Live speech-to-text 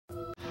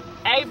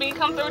KB,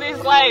 come through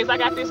this glaze. I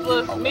got this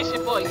little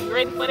mission for you. You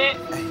ready for that?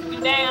 You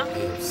down?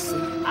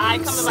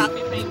 Alright, come in about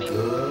 15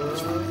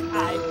 minutes.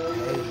 Alright.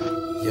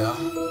 Yeah,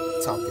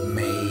 talking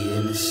made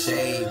in the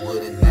shade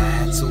with a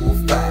 9 to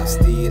a 5.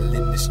 Still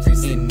in the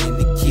streets and in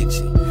the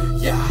kitchen.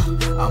 Yeah,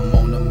 I'm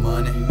on the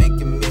money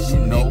making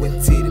mission.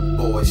 Nigga, titty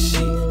boy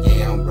shit.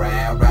 Yeah, I'm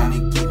riding around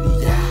and getting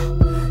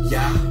it.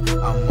 Yeah,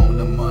 I'm on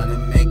the money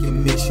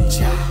making mission.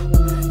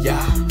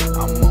 Yeah,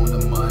 I'm on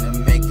the money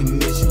making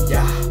mission.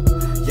 Yeah,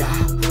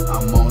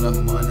 I'm on the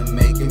money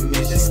making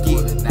mission.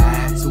 With a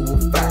 9 to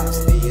a 5.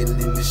 Still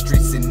in the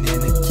streets and in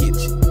the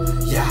kitchen.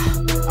 Yeah,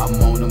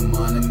 I'm on the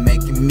money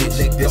making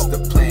mission. This the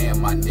plan,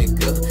 my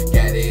nigga.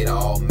 Got it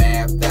all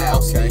mapped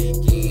out.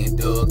 Sneaking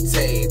duct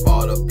tape,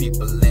 all the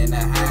people in the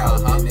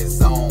house. In his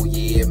zone,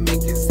 yeah,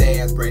 make his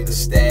ass bring the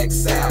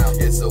stacks out.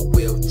 It's a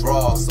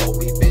withdrawal, so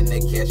we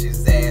finna catch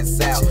his ass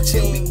out.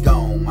 Till we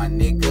gone, my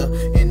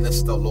nigga, in the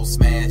stolo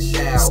smash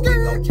out. We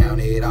gon'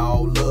 count it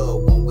all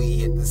up when we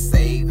hit the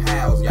safe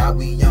house. Y'all,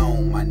 we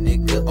on, my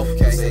nigga.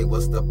 Okay, say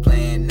what's the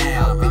plan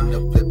now?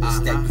 Finna flip and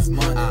stack this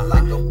money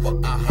like a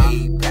fucking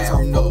hay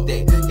pal. Know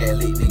that, got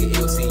lit nigga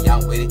LC,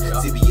 I'm with it.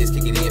 CBS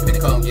kicking in, finna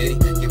come get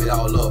it. Give it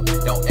all up,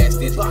 don't ask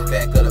this.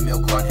 Back of the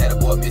milk cart, had a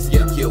boy missing.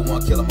 Kill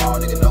one, kill them all,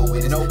 nigga, no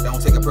witness.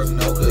 Don't take a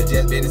personal, good,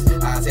 just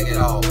business. I take it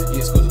all, you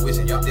exclusive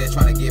wishing. Y'all just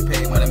trying to get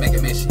paid, wanna make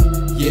a mission.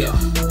 Yeah,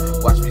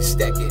 watch me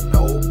stack it,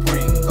 no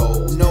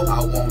Pringles. No,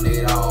 I want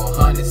it all,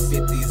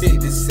 150s,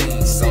 even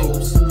sing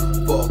souls.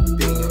 Fuck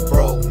being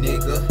broke,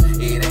 nigga,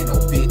 it ain't no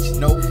bitch.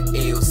 No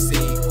LC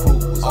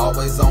crews,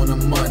 always on the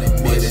money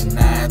mission. With a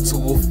 9 to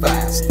a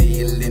 5,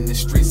 still in the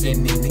streets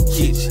and in the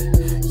kitchen.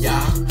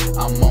 Yeah,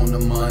 I'm on the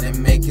money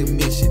making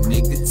mission,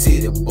 nigga,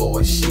 titty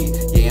boy shit.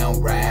 Yeah,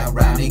 I'm riding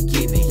around and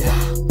getting it.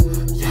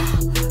 Yeah,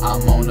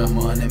 I'm on the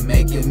money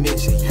making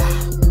mission. Yeah,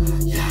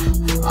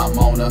 I'm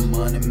on the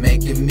money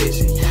making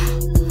mission.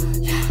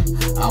 Yeah,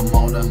 I'm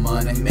on the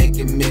money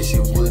making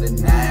mission. With a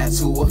 9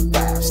 to a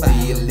 5,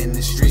 still in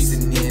the streets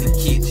and in the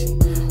kitchen.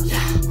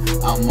 Yeah,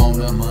 I'm on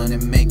the money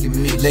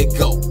making mission. Let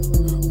go.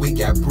 We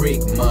got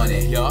brick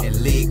money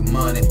and leg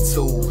money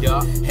too.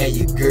 Hey,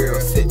 your girl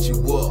set you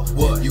up.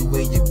 You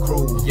and your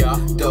crew.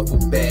 Duffel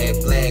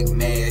bag, black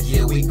mask.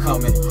 Yeah, we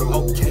coming through.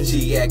 Okay.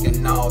 She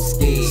acting all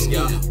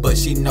scared, but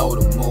she know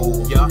the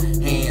move.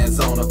 Hands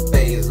on her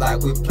face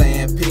like we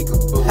playing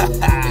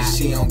peekaboo. And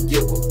she don't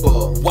give a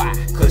fuck. Why?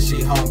 Cause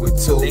she hungry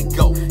too. Let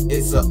go.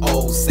 It's an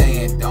old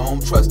saying,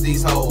 don't trust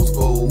these hoes,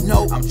 fool.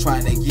 No, I'm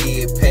trying to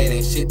get paid.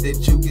 Ain't shit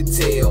that you can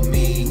tell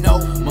me. No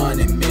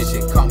money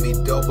mission, call me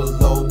double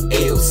O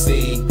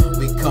LC.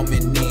 We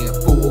coming in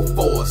full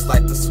force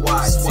like the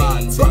SWAT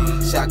team.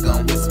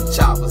 Shotgun with some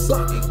choppers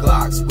and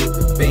Glocks with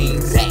the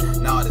beans.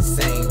 Not the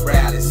same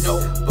rallies,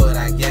 but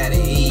I gotta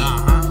eat.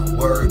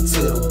 Word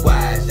to the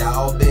wise,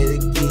 y'all better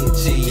get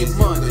cheese.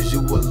 Cause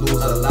you will lose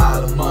a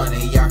lot of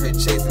money out here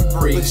chasing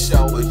free.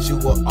 But you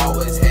will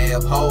always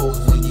have hoes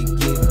when you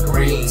getting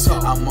green.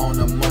 I'm on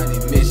a money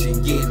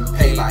mission, getting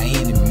paid by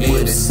any means.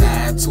 With a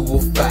 9 to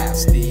a 5,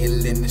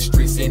 still in the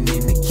streets and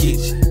in the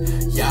kitchen.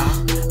 Yeah,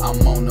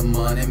 I'm on the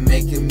money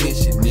making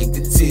mission,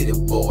 nigga, titty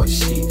boy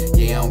shit.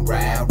 Yeah, I'm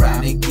riding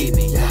around and getting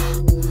it.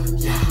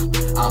 Yeah,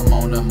 I'm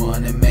on the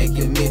money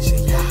making mission.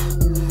 Yeah,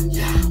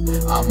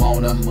 I'm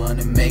on the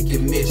money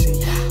making mission.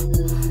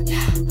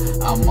 Yeah,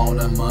 I'm on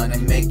the money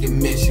making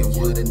mission.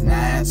 With a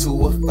 9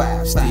 to a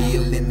 5,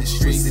 still in the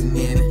streets and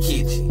in the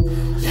kitchen.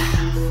 Yeah,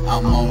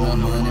 I'm on the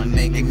money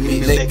making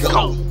mission. Let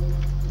go.